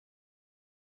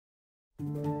Hi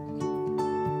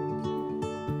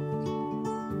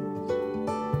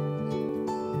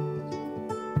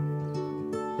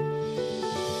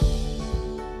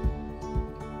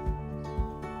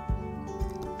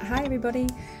everybody,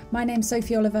 my name's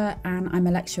Sophie Oliver and I'm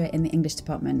a lecturer in the English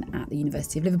department at the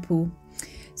University of Liverpool.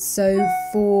 So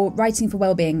for writing for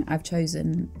Wellbeing, I've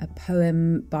chosen a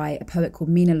poem by a poet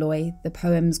called Mina Loy. The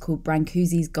poem's called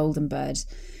Brancusi's Golden Bird,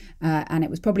 and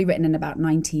it was probably written in about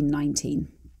 1919.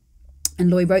 And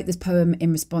Loy wrote this poem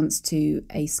in response to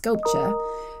a sculpture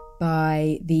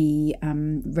by the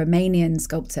Romanian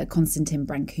sculptor Constantin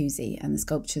Brancusi, and the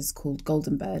sculpture's called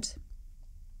Golden Bird.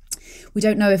 We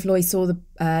don't know if Loy saw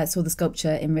the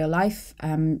sculpture in real life.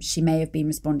 She may have been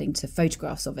responding to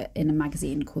photographs of it in a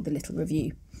magazine called The Little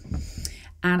Review.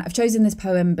 And I've chosen this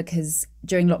poem because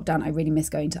during lockdown I really miss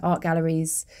going to art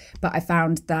galleries, but I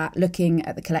found that looking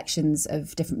at the collections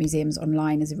of different museums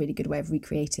online is a really good way of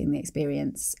recreating the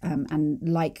experience. And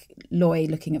like Loy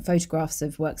looking at photographs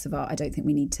of works of art, I don't think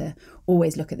we need to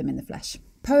always look at them in the flesh.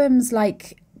 Poems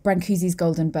like Brancusi's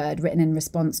Golden Bird, written in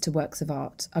response to works of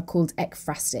art, are called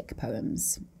ekphrastic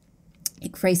poems.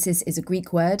 Ekphrasis is a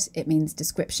Greek word. It means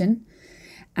description.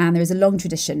 And there is a long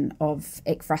tradition of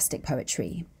ekphrastic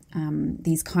poetry.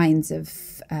 These kinds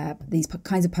of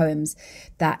poems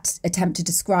that attempt to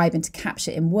describe and to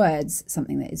capture in words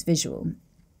something that is visual.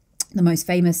 The most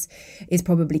famous is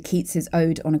probably Keats's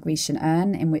Ode on a Grecian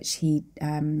Urn, in which he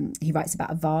writes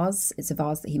about a vase. It's a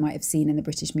vase that he might have seen in the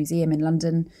British Museum in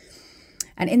London.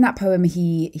 And in that poem,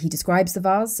 he describes the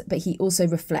vase, but he also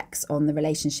reflects on the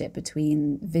relationship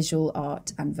between visual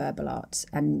art and verbal art.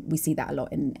 And we see that a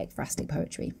lot in ekphrastic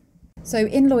poetry. So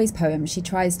in Loy's poem, she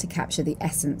tries to capture the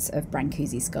essence of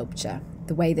Brancusi's sculpture,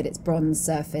 the way that its bronze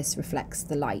surface reflects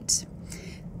the light.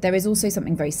 There is also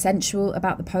something very sensual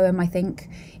about the poem, I think.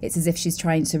 It's as if she's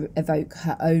trying to evoke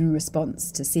her own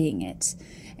response to seeing it,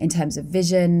 in terms of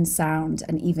vision, sound,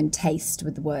 and even taste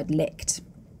with the word licked.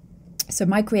 So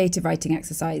my creative writing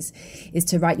exercise is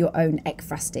to write your own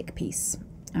ekphrastic piece.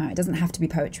 It doesn't have to be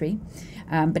poetry,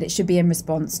 but it should be in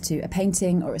response to a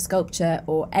painting or a sculpture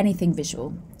or anything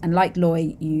visual. And like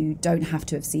Loy, you don't have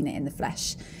to have seen it in the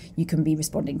flesh. You can be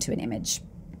responding to an image.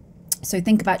 So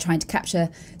think about trying to capture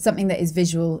something that is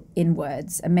visual in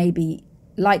words, and maybe,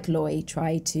 like Loy,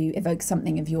 try to evoke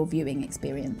something of your viewing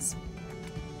experience.